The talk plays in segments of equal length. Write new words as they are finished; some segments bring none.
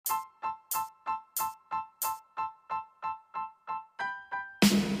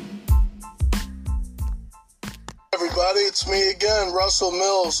everybody. It's me again, Russell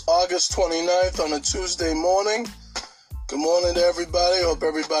Mills, August 29th on a Tuesday morning. Good morning to everybody. Hope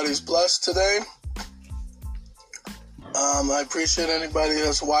everybody's blessed today. I appreciate anybody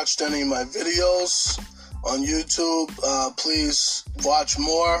that's watched any of my videos on YouTube. Please watch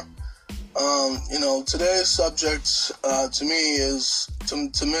more. Today's subject today's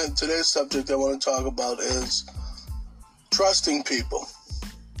subject I want to talk about is trusting people.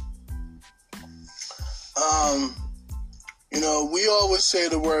 We always say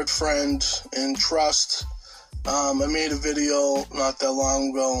the word friend and trust. I made a video not that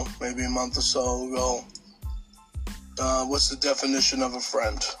long ago, maybe a month or so ago. What's the definition of a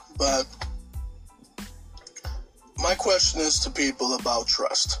friend? But my question is to people about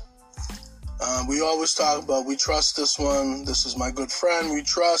trust. We always talk about we trust this one. This is my good friend. We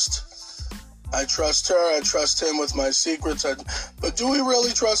trust. I trust her. I trust him with my secrets. But do we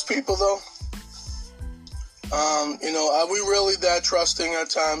really trust people though? Are we really that trusting at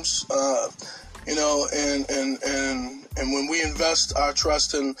times? And when we invest our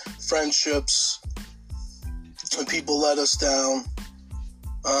trust in friendships and people let us down,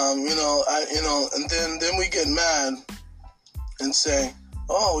 and then we get mad and say,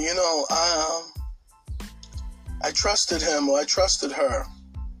 I trusted him or I trusted her,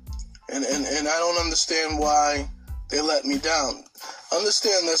 and I don't understand why they let me down.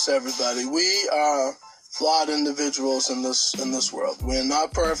 Understand this, everybody. We are flawed individuals in this world. We're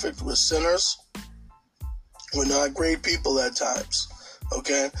not perfect. We're sinners. We're not great people at times.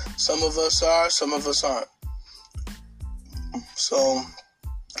 Okay? Some of us are, some of us aren't. So,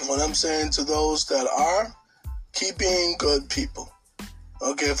 what I'm saying to those that are, keep being good people.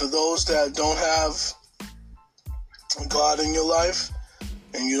 Okay? For those that don't have God in your life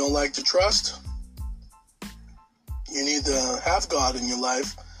and you don't like to trust, you need to have God in your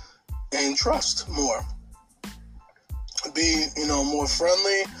life and trust more. Be, more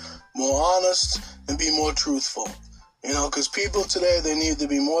friendly, more honest, and be more truthful. Because people today, they need to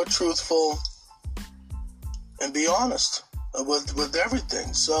be more truthful and be honest with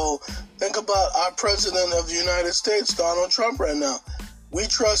everything. So think about our President of the United States, Donald Trump, right now. We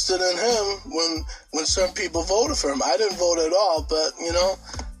trusted in him when some people voted for him. I didn't vote at all, but,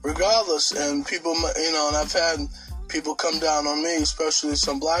 regardless, and people, and I've had people come down on me, especially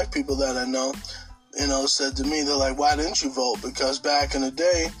some black people that I know, said to me, they're like, why didn't you vote? Because back in the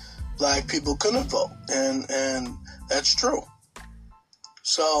day, black people couldn't vote. And that's true.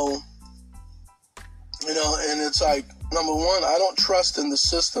 So, and it's like, number one, I don't trust in the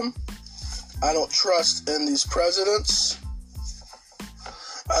system. I don't trust in these presidents.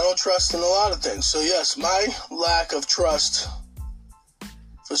 I don't trust in a lot of things. So yes, my lack of trust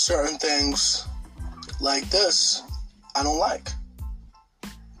for certain things like this, I don't like.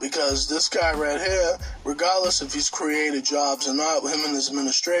 Because this guy right here, regardless if he's created jobs or not, him and his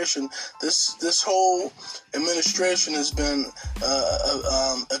administration, this whole administration has been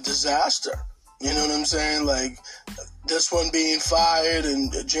a disaster. You know what I'm saying? Like, this one being fired,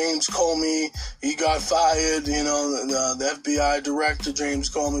 and James Comey, he got fired. The FBI director, James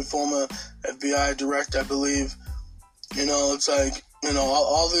Comey, former FBI director, I believe. It's like,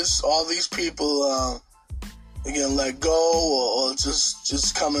 all these people, again, let go or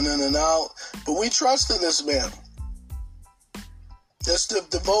just coming in and out. But we trusted this man.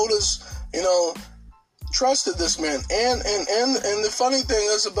 The voters, trusted this man. And the funny thing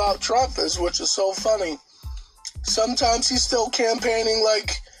is about Trump is, which is so funny, sometimes he's still campaigning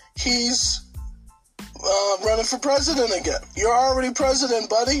like he's running for president again. You're already president,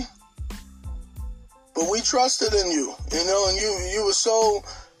 buddy. But we trusted in you, and you were so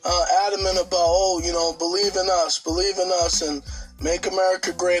adamant about, believe in us and make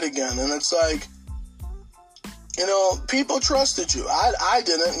America great again. And it's like, people trusted you. I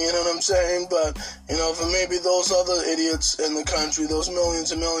didn't, you know what I'm saying? But, for maybe those other idiots in the country, those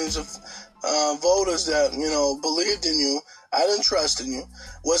millions and millions of voters that, believed in you, I didn't trust in you.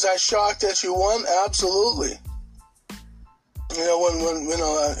 Was I shocked that you won? Absolutely.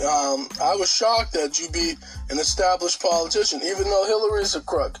 I was shocked that you beat an established politician, even though Hillary's a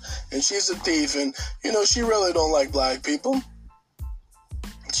crook and she's a thief, and she really don't like black people.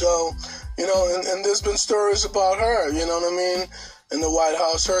 So, and there's been stories about her, you know what I mean, in the White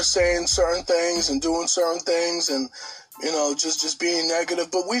House, her saying certain things and doing certain things, and just being negative.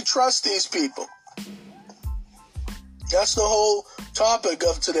 But we trust these people. That's the whole topic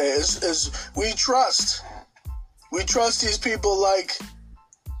of today. Is we trust. We trust these people like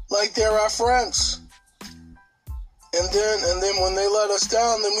they're our friends. And then when they let us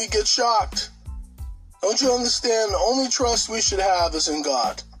down, then we get shocked. Don't you understand? The only trust we should have is in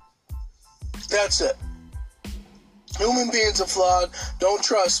God. That's it. Human beings are flawed. Don't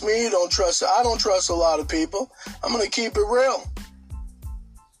trust me. I don't trust a lot of people. I'm going to keep it real.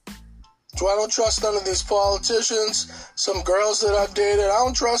 So I don't trust none of these politicians, some girls that I've dated. I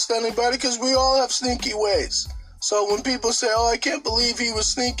don't trust anybody because we all have sneaky ways. So when people say, oh, I can't believe he was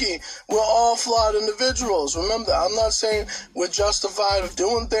sneaky, we're all flawed individuals. Remember, I'm not saying we're justified of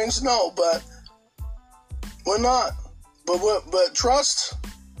doing things. No, but we're not. But trust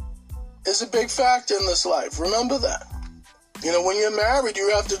is a big factor in this life. Remember that. You know, when you're married,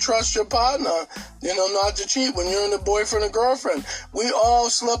 you have to trust your partner, not to cheat. When you're in a boyfriend or girlfriend, we all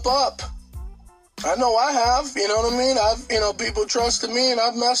slip up. I know I have, you know what I mean? People trusted me and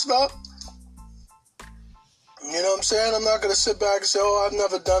I've messed up. You know what I'm saying? I'm not going to sit back and say, oh, I've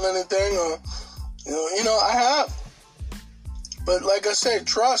never done anything or, I have. But like I say,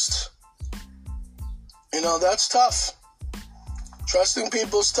 trust, that's tough. Trusting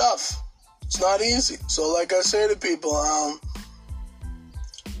people is tough. It's not easy. So like I say to people,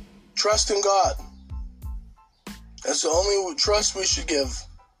 trust in God. That's the only trust we should give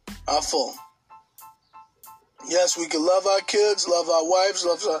our full. Yes, we can love our kids, love our wives,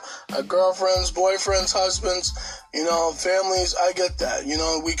 love our girlfriends, boyfriends, husbands, families. I get that.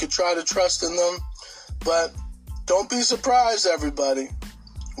 We could try to trust in them. But don't be surprised, everybody,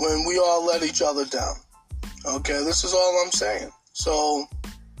 when we all let each other down. Okay, this is all I'm saying. So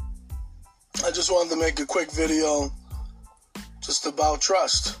I just wanted to make a quick video just about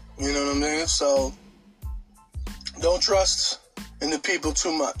trust. You know what I mean? So don't trust in the people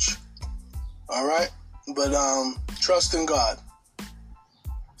too much. All right? But trust in God.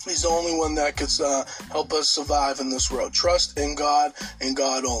 He's the only one that could help us survive in this world. Trust in God and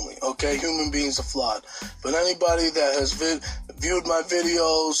God only. Okay? Human beings are flawed. But anybody that has viewed my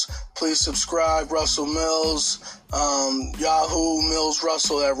videos, please subscribe. Russell Mills, Yahoo, Mills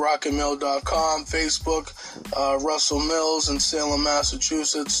Russell at rocketmail.com, Facebook, Russell Mills in Salem,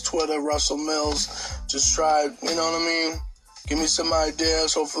 Massachusetts, Twitter, Russell Mills. Just try, you know what I mean? Give me some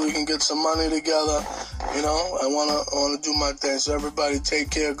ideas. Hopefully we can get some money together. I want to do my thing. So everybody take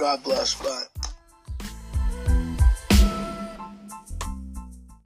care. God bless. Bye.